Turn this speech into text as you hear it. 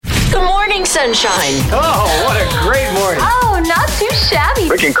Good morning, sunshine. Oh, what a great morning. Oh, not too shabby.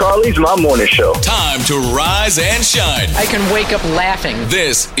 Rick and Carly's My Morning Show. Time to rise and shine. I can wake up laughing.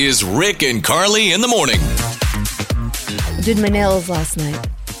 This is Rick and Carly in the morning. Did my nails last night.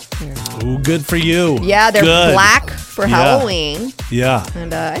 Ooh, good for you. Yeah, they're good. black for Halloween. Yeah.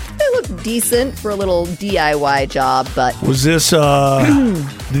 And I think they look decent for a little DIY job, but... Was this,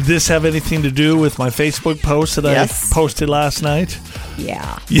 did this have anything to do with my Facebook post that Yes. I posted last night?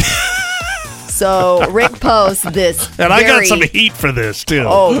 Yeah. So Rick posts this And I got some heat for this, too.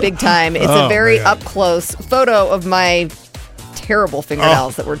 Oh, big time. It's a very man. up-close photo of my terrible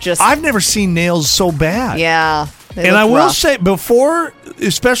fingernails that were just... I've never seen nails so bad. Yeah. they And look I will rough. say, before,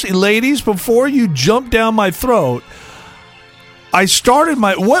 especially ladies, before you jump down my throat, I started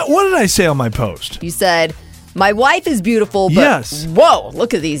my... What did I say on my post? You said, my wife is beautiful, but Yes. whoa,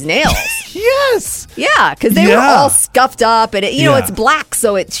 look at these nails. Yes. Yeah, because they were Yeah. all scuffed up, and Yeah. it's black,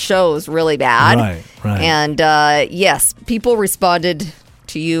 so it shows really bad. Right. And yes, people responded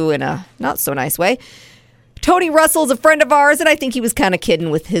to you in a not so nice way. Tony Russell's a friend of ours, and I think he was kind of kidding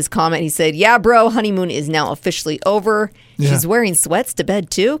with his comment. He said, "Yeah, bro, honeymoon is now officially over." Yeah. She's wearing sweats to bed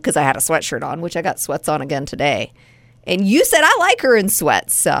too, because I had a sweatshirt on, which I got sweats on again today. And you said I like her in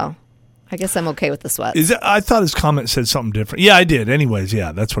sweats, so I guess I'm okay with the sweats. I thought his comment said something different. Yeah, I did. Anyways,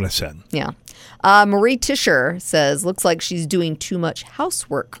 yeah, that's what I said. Yeah. Marie Tischer says, looks like she's doing too much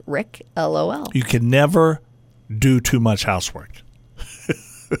housework, Rick. LOL. You can never do too much housework.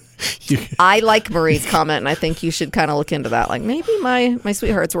 I like Marie's comment, and I think you should kind of look into that. Like, maybe my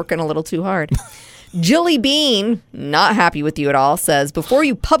sweetheart's working a little too hard. Jilly Bean, not happy with you at all, says, before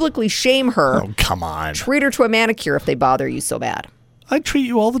you publicly shame her, Oh, come on. treat her to a manicure if they bother you so bad. I treat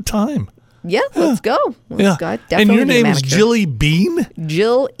you all the time. Yeah, let's go. Let's go. I And definitely your need a name is manicure. Jilly Bean?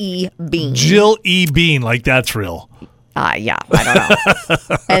 Jill E. Bean. Jill E. Bean, like that's real. Yeah, I don't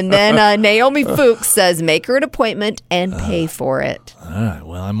know. And then Naomi Fuchs says, make her an appointment and pay for it. All right,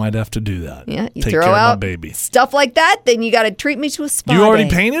 well, I might have to do that. Yeah, you Take throw care out of my baby. stuff like that, then you got to treat me to a spa You already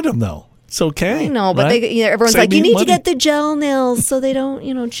day. painted them, though. It's okay. I know, but right? everyone's Save like, me you need money. to get the gel nails so they don't,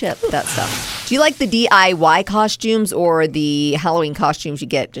 chip, that stuff. Do you like the DIY costumes or the Halloween costumes you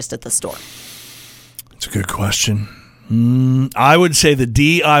get just at the store? It's a good question. I would say the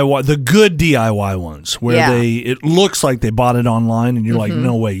DIY, the good DIY ones, where it looks like they bought it online, and you're like,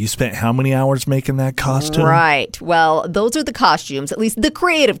 no way, you spent how many hours making that costume? Right. Well, those are the costumes, at least the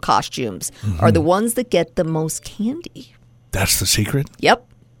creative costumes, are the ones that get the most candy. That's the secret? Yep.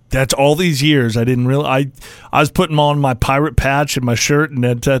 That's all these years. I didn't really. I was putting on my pirate patch and my shirt, and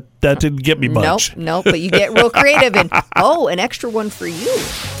that didn't get me much. Nope. But you get real creative. And an extra one for you.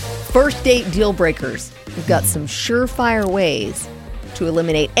 First date deal breakers. We've got some surefire ways to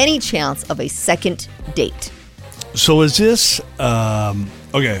eliminate any chance of a second date. So is this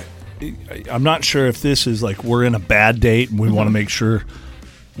okay? I'm not sure if this is like we're in a bad date and we want to make sure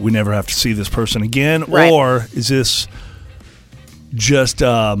we never have to see this person again, Right. or is this just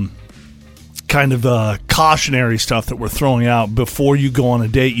kind of cautionary stuff that we're throwing out before you go on a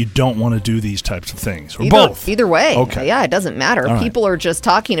date? You don't want to do these types of things, or both. Either way. Okay. Yeah, it doesn't matter. All right. People are just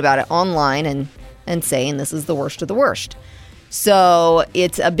talking about it online and saying this is the worst of the worst. So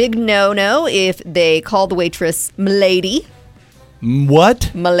it's a big no-no if they call the waitress M'lady.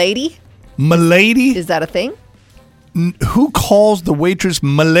 What? M'lady? M'lady? Is that a thing? Who calls the waitress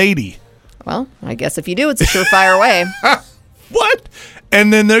M'lady? Well, I guess if you do, it's a surefire way. What?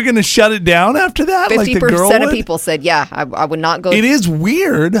 And then they're going to shut it down after that? 50% like the girl of would? people said, yeah, I would not go. It is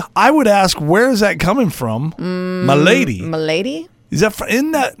weird. I would ask, where is that coming from? M'lady. M'lady? Is that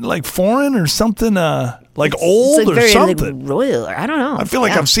isn't that like foreign or something? Like old It's like or very something? like royal, or I don't know. I feel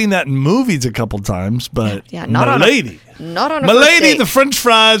like Yeah. I've seen that in movies a couple times, but Yeah, not on M'lady. Not on a first M'lady, date. the French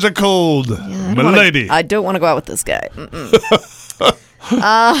fries are cold. M'lady. I don't want to go out with this guy.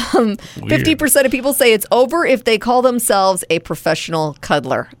 50% of people say it's over if they call themselves a professional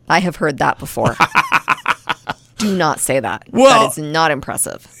cuddler. I have heard that before. Do not say that. Well- that is not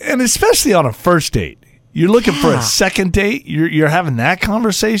impressive. And especially on a first date. You're looking for a second date? You're having that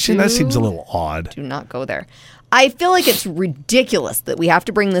conversation? That seems a little odd. Do not go there. I feel like it's ridiculous that we have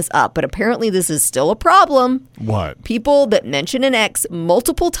to bring this up, but apparently this is still a problem. What? People that mention an ex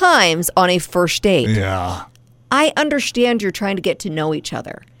multiple times on a first date. Yeah. I understand you're trying to get to know each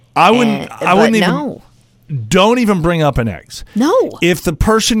other. I wouldn't even No. don't even bring up an ex. No. If the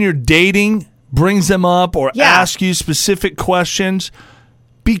person you're dating brings them up or Yeah. asks you specific questions,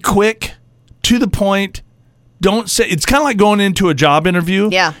 be quick, to the point. Don't say, it's kind of like going into a job interview.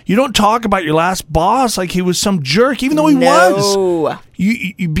 Yeah. You don't talk about your last boss like he was some jerk, even though he was.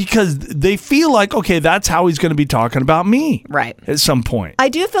 because they feel like, okay, that's how he's going to be talking about me, Right. at some point. I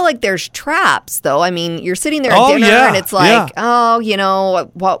do feel like there's traps, though. I mean, you're sitting there at dinner, and it's like,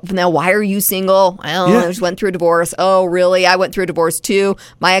 now why are you single? Well, I just went through a divorce. Oh, really? I went through a divorce, too.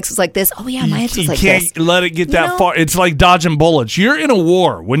 My ex was like this. Oh, yeah, my ex was like this. You can't let it get that far. It's like dodging bullets. You're in a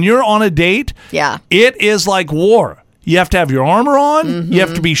war. When you're on a date, it is like war. You have to have your armor on. Mm-hmm. You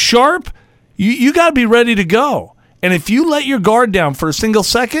have to be sharp. You got to be ready to go. And if you let your guard down for a single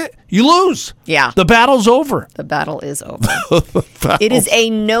second, you lose. Yeah. The battle's over. The battle is over. It is a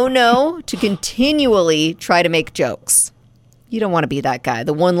no-no to continually try to make jokes. You don't want to be that guy.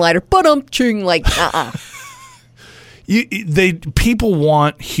 The one-liner, but I'm ching, like, People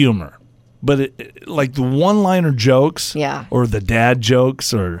want humor. But like the one-liner jokes or the dad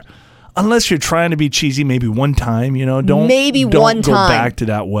jokes, or unless you're trying to be cheesy, maybe one time, don't go back to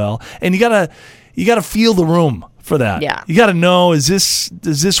that well. And you gotta feel the room for that. Yeah. You gotta know, does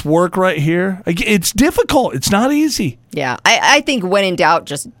this work right here? It's difficult. It's not easy. Yeah. I think when in doubt,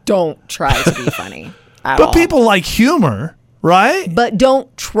 just don't try to be funny at all. But people like humor. Right? But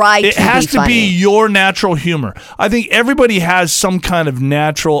don't try to be funny. It has to be your natural humor. I think everybody has some kind of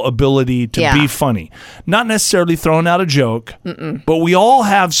natural ability to be funny. Not necessarily throwing out a joke, but we all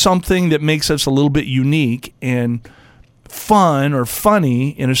have something that makes us a little bit unique and fun or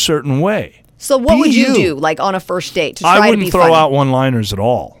funny in a certain way. So what would you do, like on a first date, to try to be funny? I wouldn't throw out one-liners at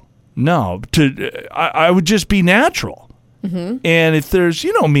all. No. I would just be natural. Mm-hmm. And if there's,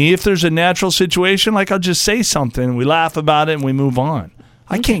 me, if there's a natural situation, like I'll just say something, we laugh about it, and we move on.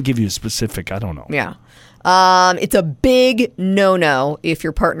 I can't give you a specific. I don't know. Yeah. It's a big no-no if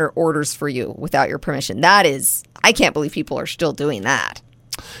your partner orders for you without your permission. That is, I can't believe people are still doing that.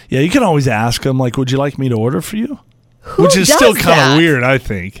 Yeah, you can always ask them, like, would you like me to order for you? Who Which is does still kind that? of weird, I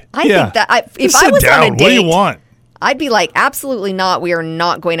think. I think that if I sit was down. on a date, What do you want? I'd be like, absolutely not. We are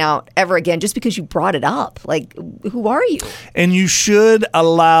not going out ever again just because you brought it up. Like, who are you? And you should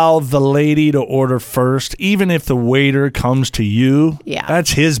allow the lady to order first, even if the waiter comes to you. Yeah.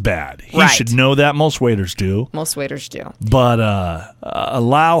 That's his bad. He should know that. Most waiters do. Most waiters do. But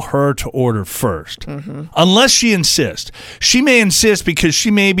allow her to order first. Mm-hmm. Unless she insists. She may insist because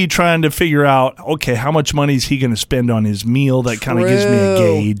she may be trying to figure out, okay, how much money is he going to spend on his meal? That kind of gives me a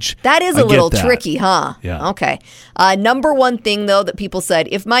gauge. That is a little tricky, huh? Yeah. Okay. Number one thing, though, that people said,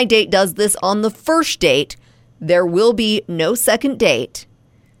 if my date does this on the first date, there will be no second date.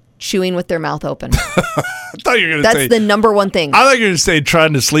 Chewing with their mouth open. I thought you were going to say... That's the number one thing. I thought you were going to say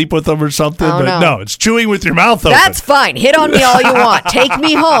trying to sleep with them or something, but no, it's chewing with your mouth open. That's fine. Hit on me all you want. Take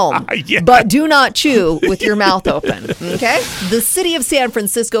me home. But do not chew with your mouth open. Okay? The city of San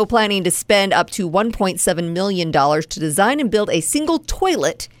Francisco planning to spend up to $1.7 million to design and build a single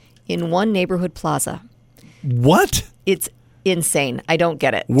toilet in one neighborhood plaza. What? It's insane. I don't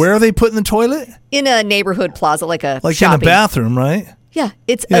get it. Where are they putting the toilet? In a neighborhood plaza, like shopping. In a bathroom, right? Yeah,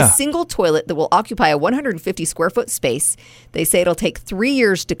 it's a single toilet that will occupy a 150 square foot space. They say it'll take 3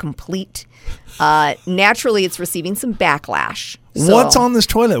 years to complete. Naturally, it's receiving some backlash. So, what's on this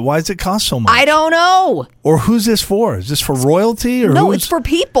toilet? Why does it cost so much? I don't know. Or who's this for? Is this for royalty? Or no, it's for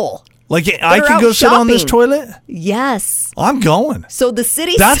people. Like I could go sit on this toilet? Yes. I'm going. So the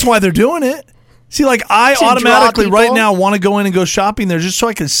city... That's why they're doing it. See, like I automatically right now want to go in and go shopping there just so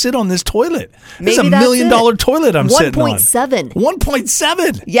I can sit on this toilet. It's a $1 million toilet I'm sitting on. 1.7.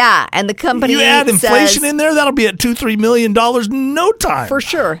 1.7. Yeah, and the company You add inflation in there, that'll be at $2-3 million in no time. For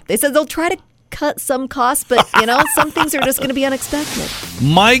sure. They said they'll try to cut some costs, but some things are just going to be unexpected.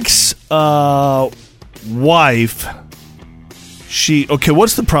 Mike's wife,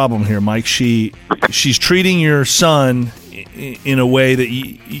 what's the problem here, Mike? She's treating your son in a way that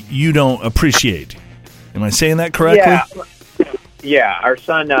you don't appreciate. Am I saying that correctly? Yeah. Our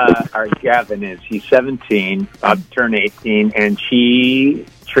son, our Gavin, he's 17, about to turn 18, and she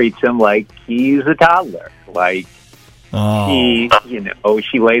treats him like he's a toddler. Like she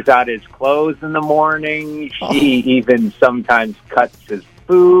lays out his clothes in the morning. She even sometimes cuts his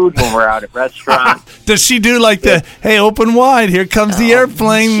food when we're out at restaurants. Does she do like hey, open wide, here comes the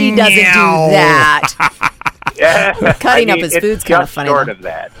airplane? She doesn't do that. Yeah. Cutting up his food's kind of funny. Short of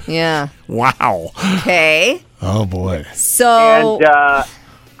that. Yeah. Wow. Okay. Oh boy. So and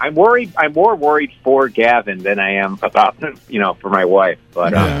I'm worried. I'm more worried for Gavin than I am about for my wife.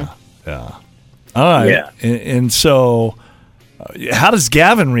 But yeah. All right. Yeah. And so, how does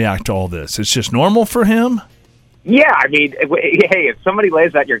Gavin react to all this? It's just normal for him. Yeah. I mean, hey, if somebody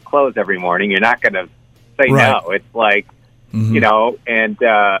lays out your clothes every morning, you're not going to say no. It's like she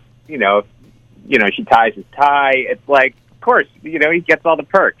ties his tie. It's like, of course, he gets all the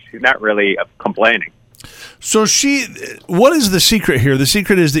perks. He's not really complaining. So what is the secret here? The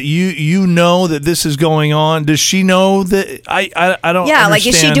secret is that you know that this is going on. Does she know that? I don't. Yeah, understand. like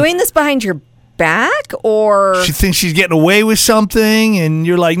is she doing this behind your back, or she thinks she's getting away with something, and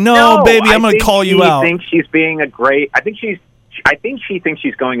you're like, no baby, I'm going to call you out. I think she's being a great. I think she thinks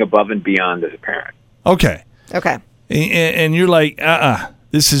she's going above and beyond as a parent. Okay. And you're like,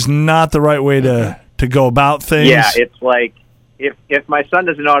 this is not the right way to go about things. Yeah, it's like if my son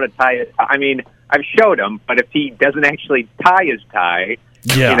doesn't know how to tie it. I mean, I've showed him, but if he doesn't actually tie his tie,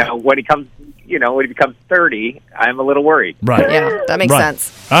 when he becomes 30, I'm a little worried. Right. Yeah, that makes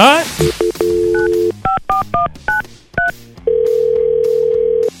sense. All right.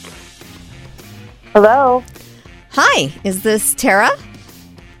 Hello. Hi, is this Tara?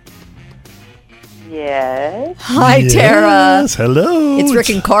 Yes. Hi, Yes, Tara. hello. It's Rick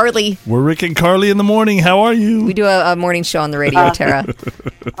and Carly. We're Rick and Carly in the morning. How are you? We do a morning show on the radio, Tara.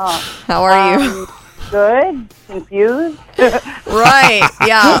 How are you? Good. Confused. Right.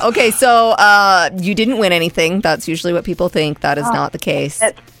 Yeah. Okay. So you didn't win anything. That's usually what people think. That is not the case.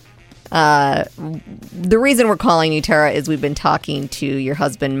 The reason we're calling you, Tara, is we've been talking to your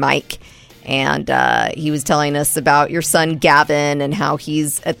husband, Mike, and he was telling us about your son, Gavin, and how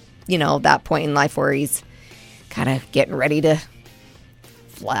he's at that point in life where he's kind of getting ready to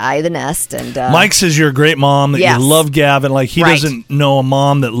fly the nest. And Mike says you're a great mom, that Yes. you love Gavin. Like he Right. doesn't know a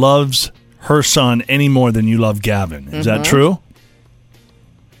mom that loves her son any more than you love Gavin. Is that true?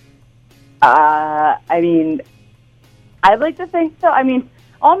 I mean, I'd like to think so. I mean,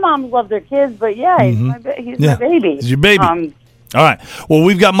 all moms love their kids, but yeah, he's my baby. He's your baby. All right. Well,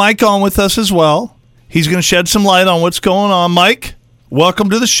 we've got Mike on with us as well. He's going to shed some light on what's going on. Mike, welcome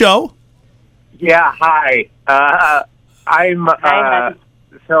to the show. Yeah, hi. I'm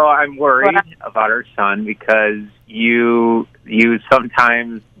worried about our son because you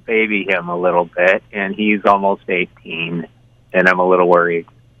sometimes baby him a little bit, and he's almost 18, and I'm a little worried.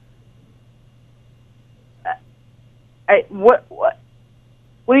 What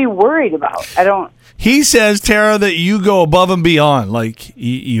are you worried about? I don't. He says, Tara, that you go above and beyond. Like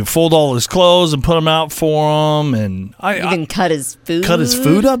you fold all his clothes and put them out for him, and even cut his food. Cut his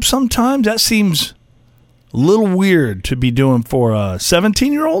food up sometimes. That seems a little weird to be doing for a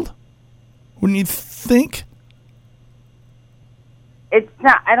 17-year-old. Wouldn't you think? It's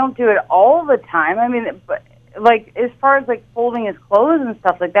not. I don't do it all the time. I mean, but like as far as like folding his clothes and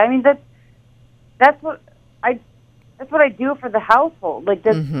stuff like that. I mean, that's what I do for the household. Like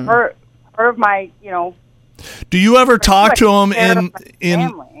that's part of my, Do you ever talk to him in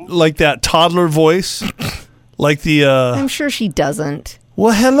family. like that toddler voice, like the? I'm sure she doesn't.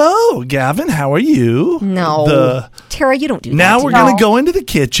 Well, hello, Gavin. How are you? No, Tara, you don't do that. Now we're going to go into the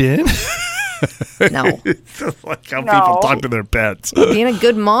kitchen. No. Like how people talk to their pets. Being a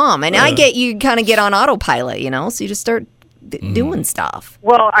good mom. And I get you kind of get on autopilot, so you just start doing stuff.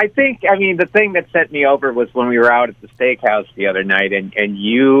 Well, the thing that sent me over was when we were out at the steakhouse the other night, and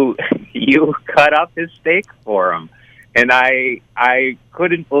you cut up his steak for him, and I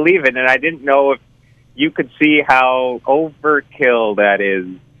couldn't believe it, and I didn't know if you could see how overkill that is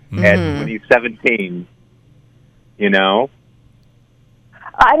when he's 17.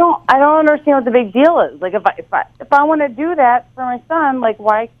 I don't understand what the big deal is. Like if I want to do that for my son, like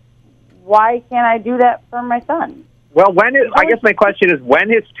why can't I do that for my son? Well, I guess my question is,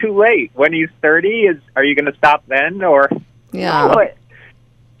 when is too late? When he's 30, are you going to stop then, or? Yeah.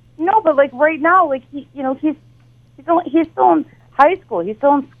 No, but like right now, like he's still in high school. He's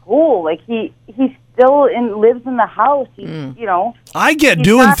still in school. Like he still lives in the house. I get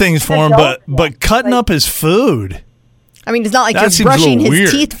doing things for him, but cutting up his food. I mean, it's not like That you're seems a brushing little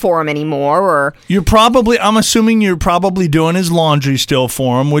his weird. teeth for him anymore, or I'm assuming you're probably doing his laundry still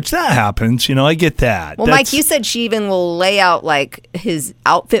for him, which that happens. I get that. well, Mike, you said she even will lay out like his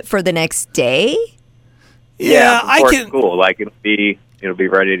outfit for the next day. Yeah, I before can. School, like it'll be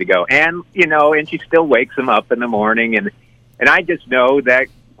ready to go, and and she still wakes him up in the morning, and I just know that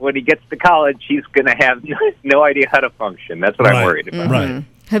when he gets to college, he's going to have no idea how to function. That's what I'm worried about. Right.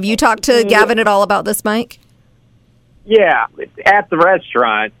 Have you talked to Gavin at all about this, Mike? Yeah, at the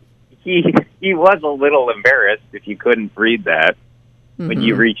restaurant, he was a little embarrassed, if you couldn't read that, when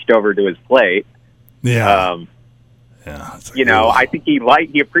you reached over to his plate. Yeah. I think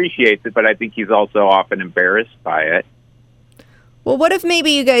he appreciates it, but I think he's also often embarrassed by it. Well, what if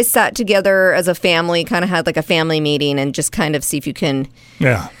maybe you guys sat together as a family, kind of had like a family meeting, and just kind of see if you can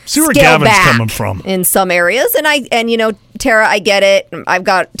See where scale Gavin's back coming from. in some areas, and Tara, I get it. I've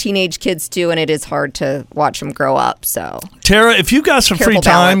got teenage kids too, and it is hard to watch them grow up. So, Tara, if you got some free Careful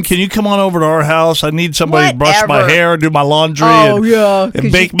time, balance. can you come on over to our house? I need somebody to brush my Whatever. hair, do my laundry, Oh, yeah,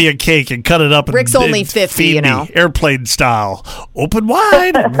 and bake me a cake and cut it up. Rick's and, only and 50, feed you me, know. airplane style, open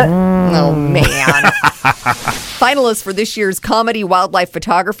wide. oh man. Finalists for this year's Comedy Wildlife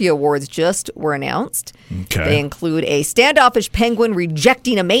Photography Awards just were announced. Okay. They include a standoffish penguin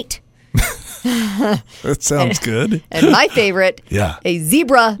rejecting a mate. That sounds good. And my favorite, Yeah. a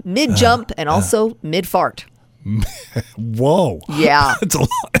zebra mid-jump and also mid-fart. Whoa. Yeah. That's a lot.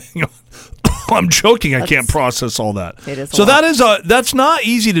 Hang on. I'm joking. I can't process all that. It is a so lot. that's not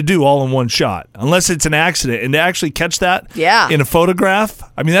easy to do all in one shot, unless it's an accident. And to actually catch that in a photograph,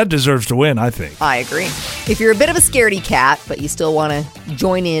 I mean, that deserves to win, I think. I agree. If you're a bit of a scaredy cat, but you still want to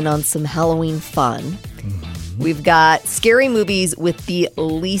join in on some Halloween fun, we've got scary movies with the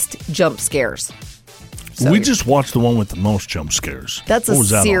least jump scares. So we just watched the one with the most jump scares. That's What a was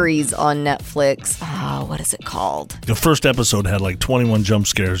that series on Netflix. Oh, what is it called? The first episode had like 21 jump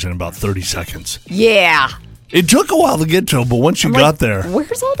scares in about 30 seconds. Yeah. It took a while to get to them, but once you got there,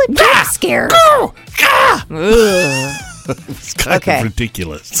 Where's all the jump scares? it's kind of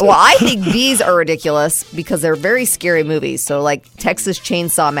ridiculous. Well, I think these are ridiculous because they're very scary movies. So, like Texas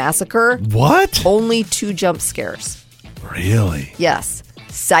Chainsaw Massacre. What? Only 2 jump scares. Really? Yes.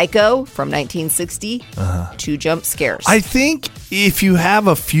 Psycho from 1960. 2 jump scares. I think if you have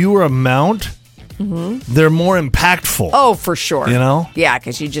a fewer amount, they're more impactful. Oh, for sure. You know? Yeah,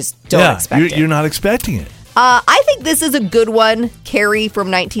 because you just don't expect it. You're not expecting it. I think this is a good one. Carrie from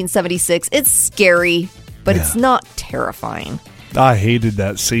 1976. It's scary, but it's not terrifying. I hated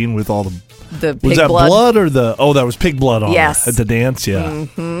that scene with all The pig was that blood or the? Oh, that was pig blood on Yes. at the dance. Yeah.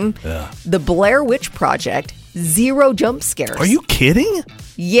 Mm-hmm. Yeah. The Blair Witch Project. 0 jump scares. Are you kidding?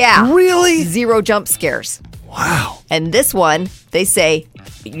 Yeah. Really? 0 jump scares. Wow. And this one, they say,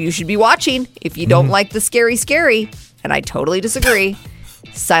 you should be watching if you don't like the scary. And I totally disagree.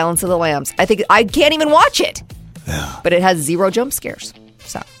 Silence of the Lambs. I think I can't even watch it. Yeah. But it has 0 jump scares.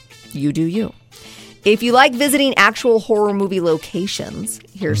 So, you do you. If you like visiting actual horror movie locations,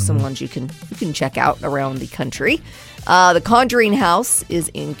 here's some ones you can check out around the country. The Conjuring House is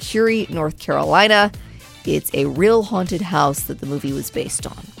in Curie, North Carolina. It's a real haunted house that the movie was based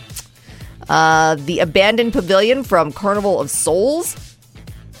on. The Abandoned Pavilion from Carnival of Souls.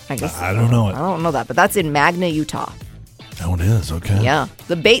 I guess I don't know it. I don't know that, but that's in Magna, Utah. Oh, it is. Okay. Yeah.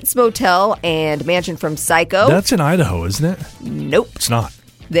 The Bates Motel and Mansion from Psycho. That's in Idaho, isn't it? Nope. It's not.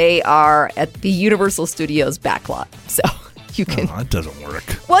 They are at the Universal Studios backlot. So you can. No, that doesn't work.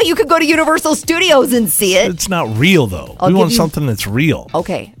 Well, you could go to Universal Studios and see it. It's not real, though. I'll We give want you- something that's real.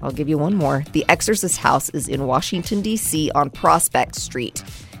 Okay, I'll give you one more. The Exorcist House is in Washington, D.C. on Prospect Street.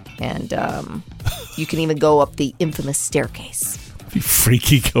 And you can even go up the infamous staircase. It'd be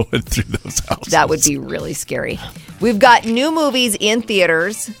freaky going through those houses. That would be really scary. We've got new movies in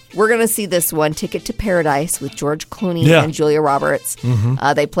theaters. We're going to see this one, Ticket to Paradise, with George Clooney and Julia Roberts.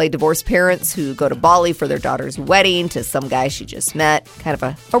 They play divorced parents who go to Bali for their daughter's wedding to some guy she just met. Kind of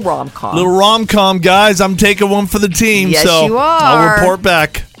a rom-com. Little rom-com, guys. I'm taking one for the team. Yes, so you are. I'll report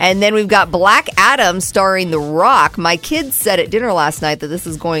back. And then we've got Black Adam starring The Rock. My kids said at dinner last night that this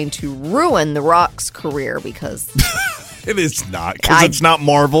is going to ruin The Rock's career because... It is not, because it's not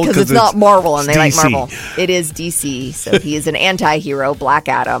Marvel. Because it's not Marvel, and they like DC. Marvel. It is DC, so he is an anti-hero, Black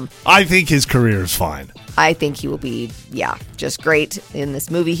Adam. I think his career is fine. I think he will be, just great in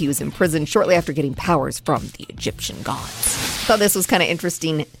this movie. He was imprisoned shortly after getting powers from the Egyptian gods. Thought this was kind of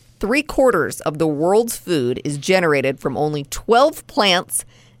interesting. 3/4 of the world's food is generated from only 12 plants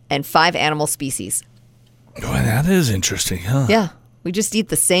and 5 animal species. Boy, that is interesting, huh? Yeah. We just eat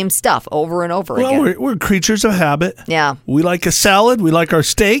the same stuff over and over Well, again. we're creatures of habit. Yeah. We like a salad. We like our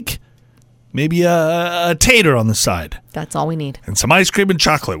steak. Maybe a tater on the side. That's all we need. And some ice cream and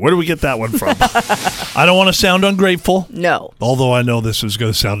chocolate. Where do we get that one from? I don't want to sound ungrateful. No. Although I know this is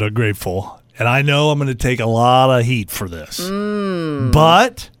going to sound ungrateful. And I know I'm going to take a lot of heat for this.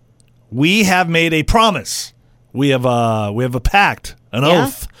 But we have made a promise. We have a pact, an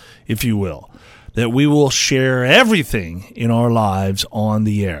oath, if you will, that we will share everything in our lives on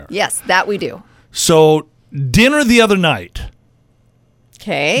the air. Yes, that we do. So dinner the other night,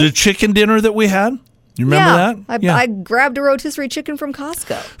 Okay. the chicken dinner that we had, you remember that? I grabbed a rotisserie chicken from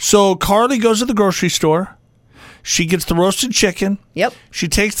Costco. So Carly goes to the grocery store. She gets the roasted chicken. Yep. She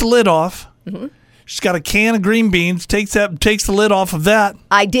takes the lid off. She's got a can of green beans. Takes the lid off of that.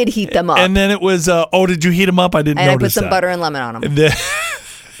 I did heat them up. And then it was, did you heat them up? I didn't and I notice put some that. butter and lemon on them. And then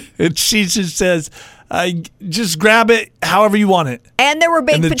and she just says, just grab it however you want it. And there were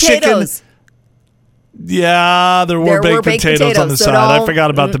baked And the potatoes. Yeah, there were baked potatoes on the so side. I forgot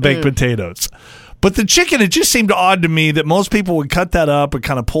about the baked potatoes. But the chicken, it just seemed odd to me that most people would cut that up and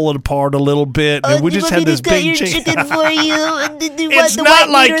kind of pull it apart a little bit. And we just had this big chicken. for you. It's not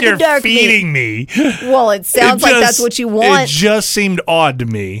like you're feeding me. Well, it sounds like that's what you want. It just seemed odd to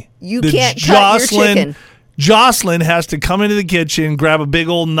me. You can't cut your chicken. Jocelyn has to come into the kitchen, grab a big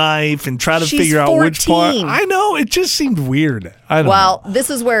old knife, and try to figure out which part. I know. It just seemed weird. Well, this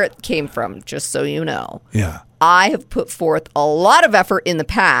is where it came from, just so you know. Yeah. I have put forth a lot of effort in the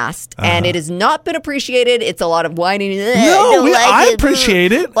past, and it has not been appreciated. It's a lot of whining. I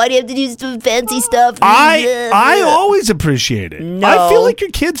appreciate it. Why do you have to do some fancy stuff? I always appreciate it. No. I feel like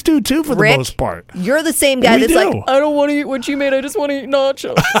your kids do, too, for the most part. You're the same guy that's like, I don't want to eat what you made. I just want to eat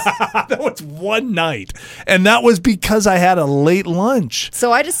nachos. That was one night, and that was because I had a late lunch.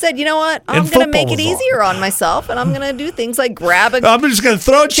 So I just said, you know what? I'm going to make it easier on myself, and I'm going to do things like grab a I'm just going to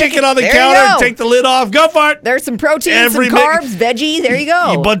throw chicken on the counter and take the lid off. Go for it. There's some protein, some carbs, veggie. There you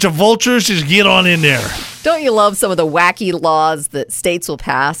go. You bunch of vultures, just get on in there. Don't you love some of the wacky laws that states will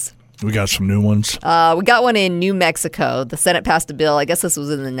pass? We got some new ones. We got one in New Mexico. The Senate passed a bill, I guess this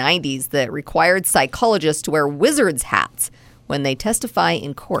was in the 90s, that required psychologists to wear wizard's hats when they testify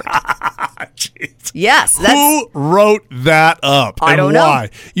in court. Yes. Who wrote that up? I don't know. Why?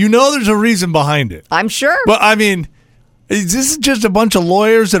 You know there's a reason behind it. I'm sure. But, I mean... Is this just a bunch of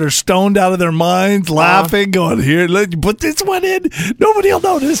lawyers that are stoned out of their minds, laughing, going, here, let you put this one in? Nobody will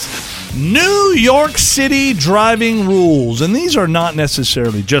notice. New York City driving rules. And these are not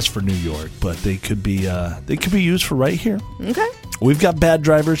necessarily just for New York, but they could be used for right here. Okay. We've got bad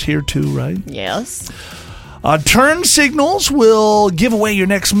drivers here too, right? Yes. Turn signals will give away your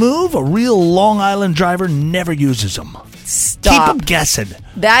next move. A real Long Island driver never uses them. Stop. Keep them guessing.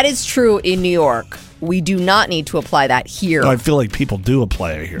 That is true in New York. We do not need to apply that here. I feel like people do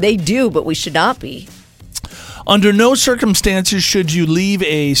apply it here. They do, but we should not be. Under no circumstances should you leave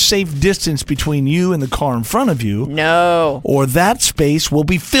a safe distance between you and the car in front of you. No. Or that space will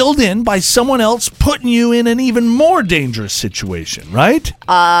be filled in by someone else, putting you in an even more dangerous situation, right?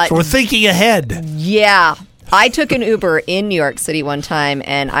 So we're thinking ahead. Yeah. I took an Uber in New York City one time,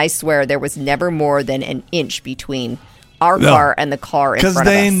 and I swear there was never more than an inch between our car and the car in front of us.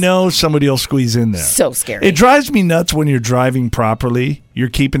 Because they know somebody will squeeze in there. So scary. It drives me nuts when you're driving properly. You're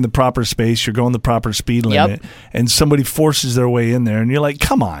keeping the proper space. You're going the proper speed limit. And somebody forces their way in there. And you're like,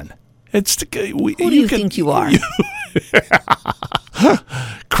 come on. Who do you think you are?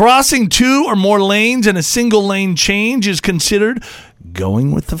 Crossing 2 or more lanes in a single lane change is considered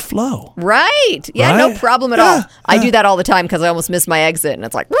going with the flow. Right. Yeah, no problem at all. I do that all the time because I almost miss my exit. And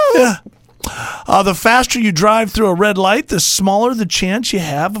it's like, yeah. The faster you drive through a red light, the smaller the chance you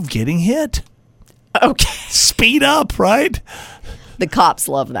have of getting hit. Okay. Speed up, right? The cops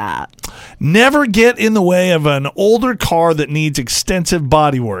love that. Never get in the way of an older car that needs extensive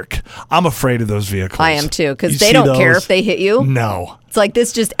body work. I'm afraid of those vehicles. I am too, because they don't care if they hit you. No. It's like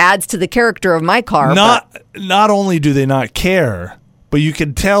this just adds to the character of my car. Not only do they not care, but you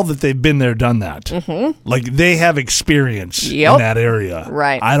can tell that they've been there, done that. Mm-hmm. Like they have experience in that area.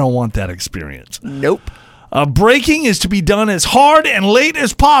 Right. I don't want that experience. Nope. Braking is to be done as hard and late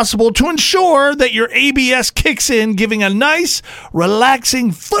as possible to ensure that your ABS kicks in, giving a nice,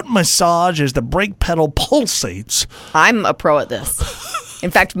 relaxing foot massage as the brake pedal pulsates. I'm a pro at this.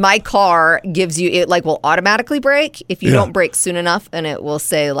 In fact, my car gives you, it like will automatically brake if you don't brake soon enough, and it will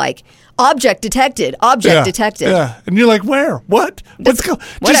say like, object detected, detected. Yeah, and you're like, where? What? What's going on?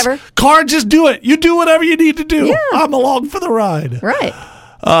 Whatever. Car, just do it. You do whatever you need to do. Yeah. I'm along for the ride. Right.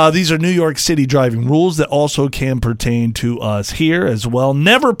 These are New York City driving rules that also can pertain to us here as well.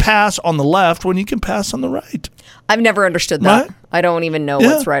 Never pass on the left when you can pass on the right. I've never understood that. Right? I don't even know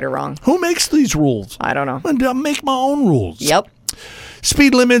what's right or wrong. Who makes these rules? I don't know. I'll make my own rules. Yep.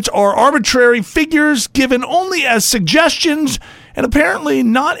 Speed limits are arbitrary figures given only as suggestions and apparently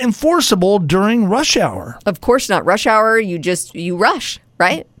not enforceable during rush hour. Of course not. Rush hour, you rush,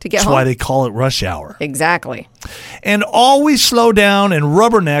 right? To get That's home. why they call it rush hour. Exactly. And always slow down and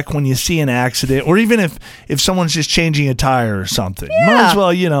rubberneck when you see an accident, or even if someone's just changing a tire or something. Yeah. Might as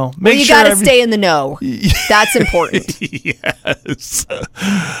well, make you sure got to stay in the know. That's important. Yes.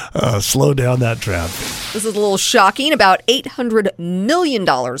 Slow down that traffic. This is a little shocking. About $800 million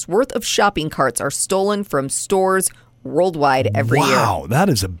worth of shopping carts are stolen from stores worldwide every year. Wow, that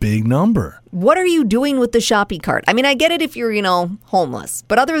is a big number. What are you doing with the shopping cart? I mean, I get it if you're, homeless.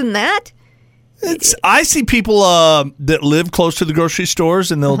 But other than that... I see people that live close to the grocery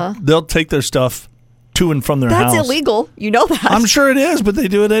stores, and they'll take their stuff to and from their house. That's illegal. You know that. I'm sure it is, but they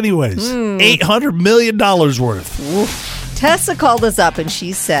do it anyways. $800 million worth. Oof. Tessa called us up and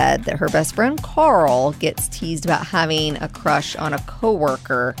she said that her best friend Carl gets teased about having a crush on a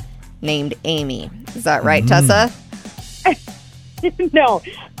coworker named Amy. Is that right, Tessa? No,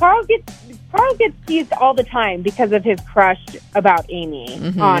 Carl gets teased all the time because of his crush about Amy,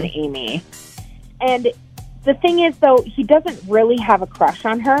 on Amy. And the thing is, though, he doesn't really have a crush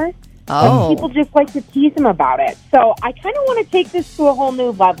on her. Oh. But people just like to tease him about it. So I kind of want to take this to a whole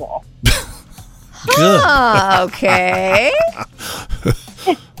new level. Good. Okay.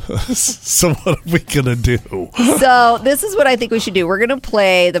 So what are we going to do? So this is what I think we should do. We're going to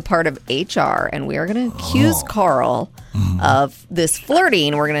play the part of HR, and we are going to accuse Carl of this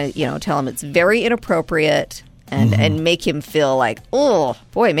flirting. We're going to, tell him it's very inappropriate and make him feel like, oh,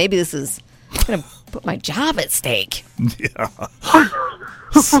 boy, maybe this is going to put my job at stake. Yeah.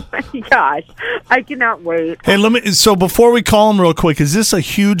 Oh, my gosh. I cannot wait. Hey, so before we call him real quick, is this a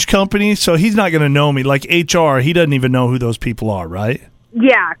huge company? So he's not going to know me. Like HR, he doesn't even know who those people are, right?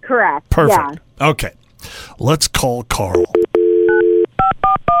 Yeah, correct. Perfect. Yeah. Okay. Let's call Carl.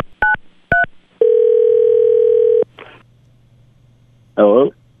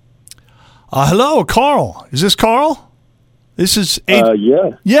 Hello? Hello, Carl. Is this Carl? This is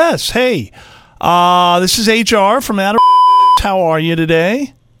yeah. Yes. Hey. This is HR from Adam. How are you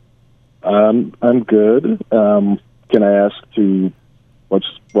today? I'm good. Can I ask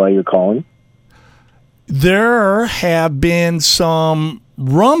why you're calling? There have been some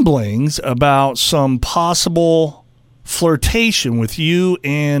rumblings about some possible flirtation with you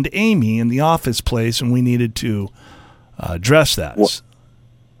and Amy in the office place, and we needed to address that.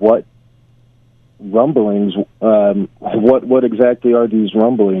 What rumblings? What exactly are these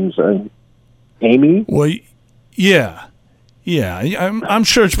rumblings? Amy? Well, yeah. I'm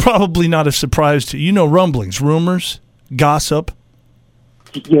sure it's probably not a surprise to you. Rumblings, rumors, gossip.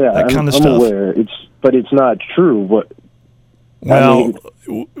 Yeah, that kind of I'm stuff. aware. But it's not true. But well,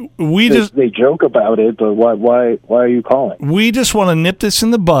 they joke about it. But why are you calling? We just want to nip this in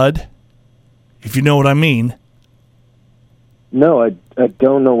the bud, if you know what I mean. No, I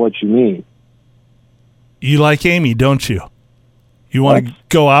don't know what you mean. You like Amy, don't you? You want to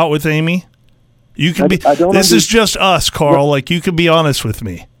go out with Amy? You can be. This is just us, Carl. Like, you can be honest with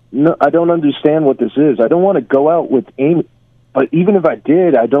me. No, I don't understand what this is. I don't want to go out with Amy. But even if I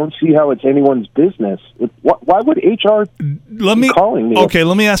did, I don't see how it's anyone's business. Why would HR be calling me? Okay,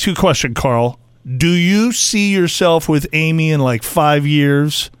 let me ask you a question, Carl. Do you see yourself with Amy in like 5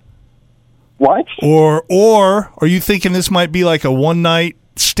 years? What? Or are you thinking this might be like a one-night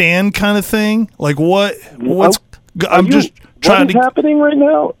stand kind of thing? Like what? What's? I'm just trying to. What is happening right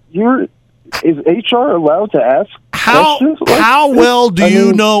now? Is HR allowed to ask questions? How well do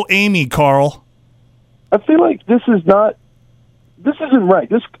you know Amy, Carl? I feel like this isn't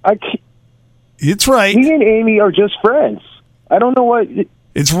right. It's right. Me and Amy are just friends. I don't know what.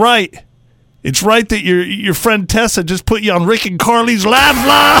 It's right. It's right that your friend Tessa just put you on Rick and Carly's Laugh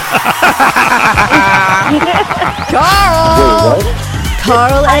Line. Carl. Wait, what?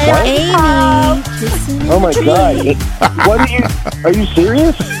 Carl and Amy. Oh my God! What are you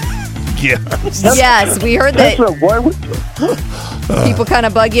serious? Yes. Yes, we heard that. Tessa, why would people kind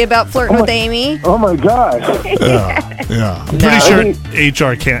of bug you about flirting with Amy. Oh my God! Yeah. I'm pretty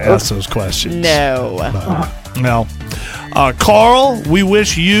sure HR can't ask those questions. No. No. Carl, we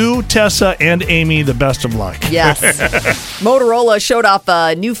wish you, Tessa, and Amy the best of luck. Yes. Motorola showed off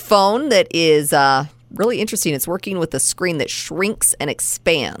a new phone that is really interesting. It's working with a screen that shrinks and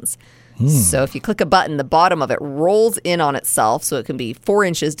expands. So if you click a button, the bottom of it rolls in on itself, so it can be 4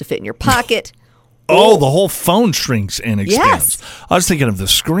 inches to fit in your pocket. Oh, the whole phone shrinks and expands. Yes. I was thinking of the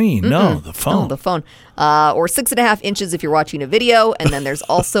screen. No, the phone. Oh, the phone. Or 6.5 inches if you're watching a video, and then there's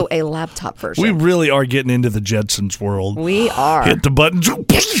also a laptop version. We really are getting into the Jetsons world. We are. Hit the button,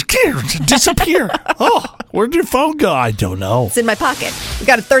 disappear. Oh, where'd your phone go? I don't know. It's in my pocket. We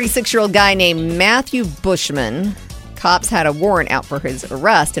got a 36-year-old guy named Matthew Bushman. Cops had a warrant out for his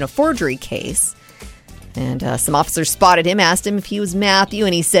arrest in a forgery case. And some officers spotted him, asked him if he was Matthew,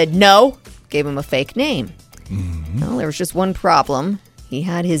 and he said no, gave him a fake name. Well, there was just one problem. He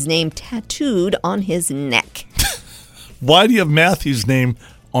had his name tattooed on his neck. Why do you have Matthew's name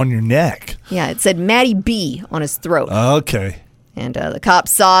on your neck? Yeah, it said Matty B on his throat. Okay. And the cops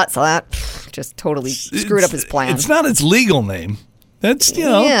saw it, so that just totally screwed up his plan. It's not his legal name. That's,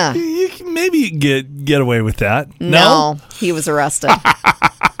 Yeah. you can maybe get away with that. No, he was arrested.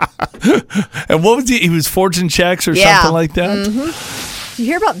 And what was he? He was forging checks or something like that? Mm-hmm. You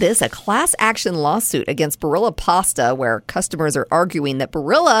hear about this? A class action lawsuit against Barilla Pasta, where customers are arguing that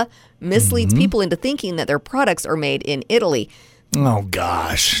Barilla misleads people into thinking that their products are made in Italy. Oh,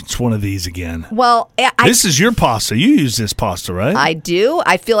 gosh. It's one of these again. Well, This is your pasta. You use this pasta, right? I do.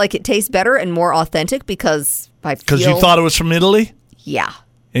 I feel like it tastes better and more authentic because Because you thought it was from Italy? Yeah.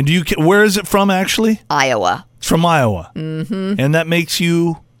 And where is it from, actually? Iowa. It's from Iowa. Mm-hmm. And that makes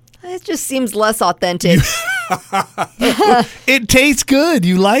you... It just seems less authentic. It tastes good.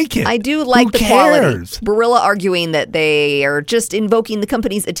 You like it. I do like Who the cares? quality. Barilla arguing that they are just invoking the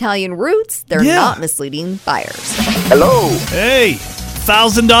company's Italian roots. They're not misleading buyers. Hello. Hey,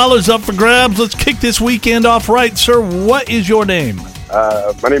 $1,000 up for grabs. Let's kick this weekend off right, sir. What is your name?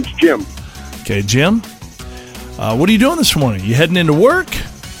 My name's Jim. Okay, Jim. What are you doing this morning? You heading into work?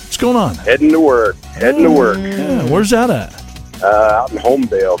 What's going on? Heading to work. Yeah, where's that at? Out in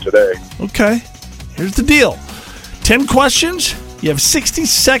Homedale today. Okay. Here's the deal. 10 questions. You have 60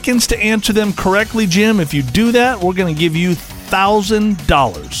 seconds to answer them correctly, Jim. If you do that, we're going to give you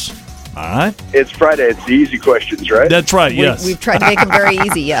 $1,000. All right? It's Friday. It's the easy questions, right? That's right, yes. We've tried to make them very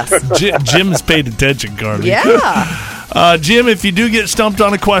easy, yes. Jim's paid attention, Carly. Yeah. Jim, if you do get stumped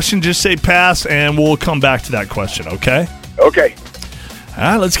on a question, just say pass, and we'll come back to that question, okay? Okay. All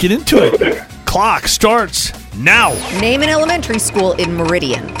right, let's get into it. Clock starts now. Name an elementary school in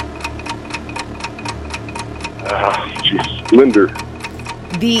Meridian. Jeez. Linder.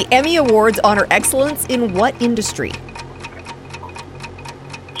 The Emmy Awards honor excellence in what industry?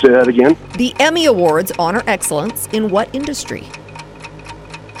 Say that again. The Emmy Awards honor excellence in what industry?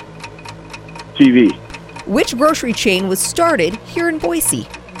 TV. Which grocery chain was started here in Boise?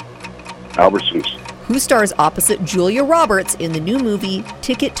 Albertsons. Who stars opposite Julia Roberts in the new movie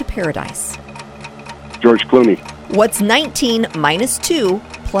Ticket to Paradise? George Clooney. What's 19 minus 2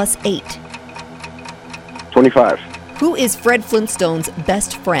 plus 8? 25. Who is Fred Flintstone's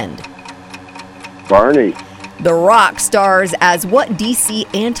best friend? Barney. The Rock stars as what DC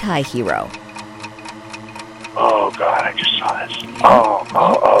anti-hero? Oh, God, I just saw this.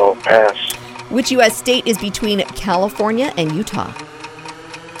 Oh, pass. Which U.S. state is between California and Utah?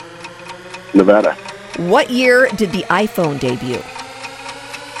 Nevada. What year did the iPhone debut?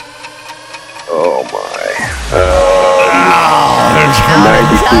 Oh, my.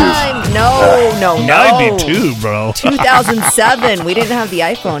 92. No. 92, bro. 2007. We didn't have the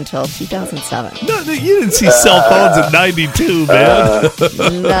iPhone until 2007. No, you didn't see cell phones at 92, man.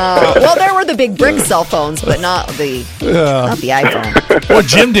 No. Well, there were the big brick cell phones, but not the iPhone. Well,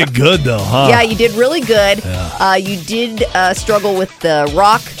 Jim did good, though, huh? Yeah, you did really good. Yeah. You did struggle with The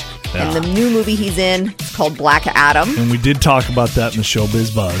Rock and the new movie he's in. It's called Black Adam. And we did talk about that in the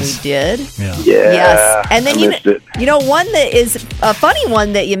Showbiz Buzz. We did. Yeah. Yes. And then I missed it. you know, one that is a funny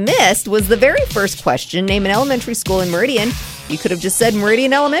one that you missed was the very first question. Name an elementary school in Meridian. You could have just said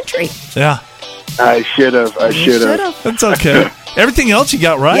Meridian Elementary. Yeah. I should have. That's okay. Everything else you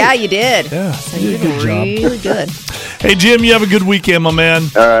got right. Yeah, you did. Yeah. So you did really good. Hey, Jim, you have a good weekend, my man.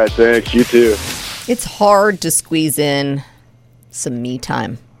 All right, thanks. You too. It's hard to squeeze in some me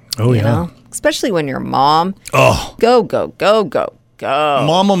time. Oh, you know? Especially when you're a mom. Oh. Go.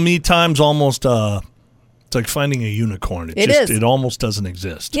 Mama me time's almost, it's like finding a unicorn. It is. It almost doesn't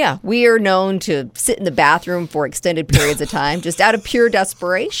exist. Yeah, we are known to sit in the bathroom for extended periods of time just out of pure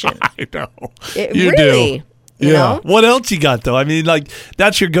desperation. I know. You really do. You know? What else you got, though? I mean, like,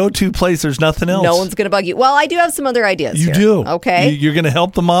 that's your go-to place. There's nothing else. No one's going to bug you. Well, I do have some other ideas You here. do? Okay. You're going to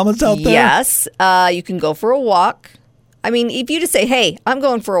help the mamas out there? Yes. You can go for a walk. I mean, if you just say, hey, I'm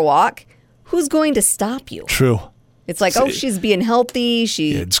going for a walk, who's going to stop you? True. It's like, she's being healthy.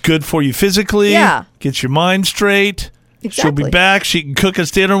 It's good for you physically. Yeah. Gets your mind straight. Exactly. She'll be back. She can cook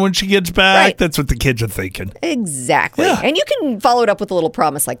us dinner when she gets back. Right. That's what the kids are thinking. Exactly. Yeah. And you can follow it up with a little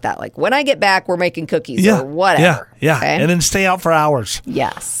promise like that. Like, when I get back, we're making cookies or whatever. Yeah. Okay? And then stay out for hours.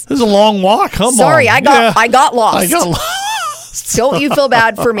 Yes. This is a long walk. Come on. Sorry, I got lost. I got lost. Don't you feel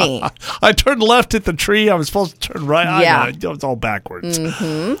bad for me. I turned left at the tree. I was supposed to turn right. Yeah. I know. It was all backwards.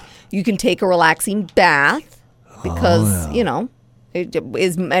 Mm-hmm. You can take a relaxing bath because, you know,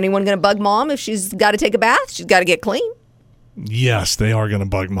 is anyone going to bug mom if she's got to take a bath? She's got to get clean. Yes, they are going to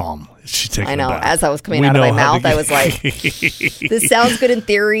bug mom. She's taking I know. a bath. As I was coming out of my mouth, I was like, this sounds good in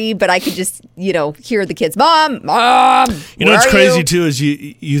theory, but I could just, you know, hear the kids, Mom. You know what's crazy, too, is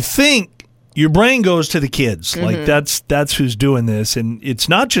you think your brain goes to the kids. Mm-hmm. Like, that's who's doing this. And it's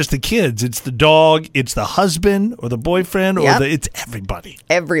not just the kids. It's the dog. It's the husband or the boyfriend. It's everybody.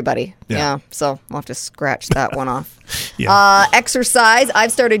 Everybody. Yeah. Yeah. So I'll have to scratch that one off. Yeah. Exercise.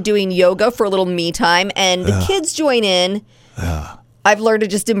 I've started doing yoga for a little me time, and the kids join in. I've learned to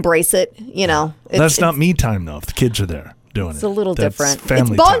just embrace it. You know, That's not me time, though, if the kids are there doing it. It's a little That's different.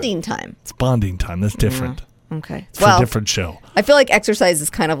 Family It's bonding time. It's bonding time. That's different. Okay. It's a different show. I feel like exercise is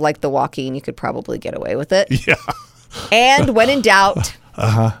kind of like the walking. You could probably get away with it. Yeah. And when in doubt,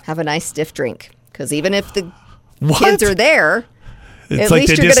 have a nice stiff drink. Because even if the What? kids are there, It's at like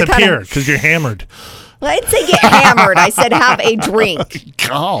least they you're gonna disappear kinda- because you're hammered. Well, I didn't say get hammered. I said have a drink.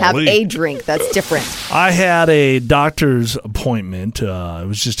 Golly. Have a drink. That's different. I had a doctor's appointment. It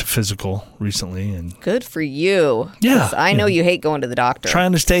was just a physical recently, and Good for you. Yeah, 'Cause I know you hate going to the doctor.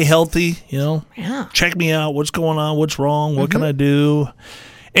 trying to stay healthy. Yeah. Check me out. What's going on? What's wrong? What can I do?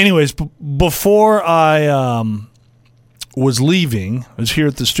 Anyways, before I was leaving, I was here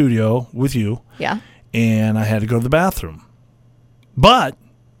at the studio with you, Yeah. and I had to go to the bathroom. But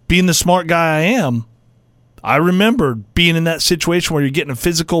being the smart guy I am, I remembered being in that situation where you're getting a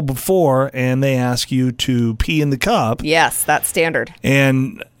physical before and they ask you to pee in the cup. Yes, that's standard.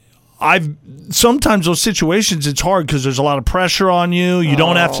 And sometimes those situations, it's hard because there's a lot of pressure on you. You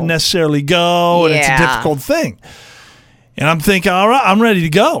don't have to necessarily go, and it's a Yeah. difficult thing. And I'm thinking, all right, I'm ready to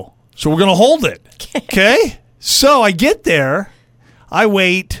go. So we're going to hold it. Okay? So I get there. I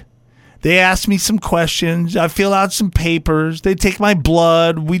wait. They ask me some questions. I fill out some papers. They take my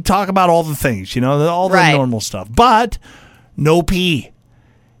blood. We talk about all the things, all the Right. normal stuff. But no pee.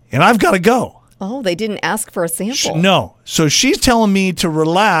 And I've got to go. Oh, they didn't ask for a sample. No. So she's telling me to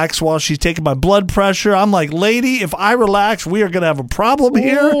relax while she's taking my blood pressure. I'm like, lady, if I relax, we are going to have a problem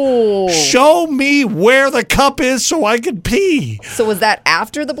here. Ooh. Show me where the cup is so I can pee. So was that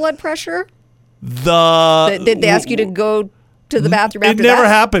after the blood pressure? The Did they ask you to go to the bathroom It after never that?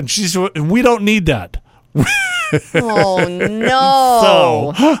 happened. She said, we don't need that. Oh,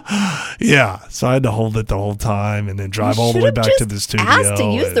 no. So, yeah. So I had to hold it the whole time and then drive all the way should've back to just the studio. asked to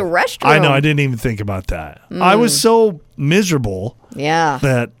use the restroom. I know. I didn't even think about that. I was so miserable Yeah.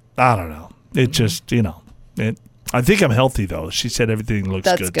 that, I don't know. It just, I think I'm healthy, though. She said everything looks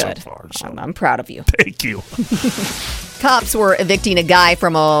That's good good. so far. So. I'm proud of you. Thank you. Cops were evicting a guy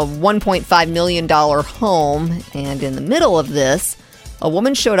from a $1.5 million home, and in the middle of this, a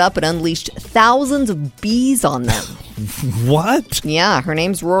woman showed up and unleashed thousands of bees on them. What? Yeah, her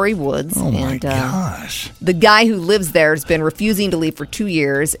name's Rory Woods. Oh, my and, gosh. The guy who lives there has been refusing to leave for 2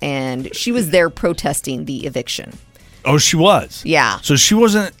 years, and she was there protesting the eviction. Oh, she was? Yeah. So she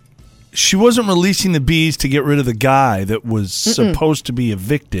wasn't releasing the bees to get rid of the guy that was supposed to be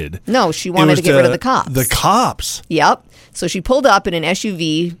evicted. No, she It wanted was to get rid of the cops. The cops? Yep. So she pulled up in an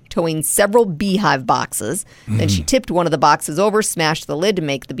SUV towing several beehive boxes. Then she tipped one of the boxes over, smashed the lid to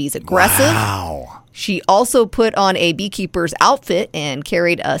make the bees aggressive. Wow. She also put on a beekeeper's outfit and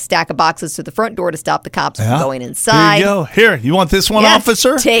carried a stack of boxes to the front door to stop the cops from going inside. Here you go. Here, you want this one, Yes,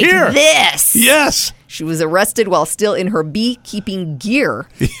 officer? take Here. this. Yes. She was arrested while still in her beekeeping gear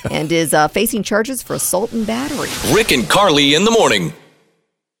and is facing charges for assault and battery. Rick and Carly in the morning.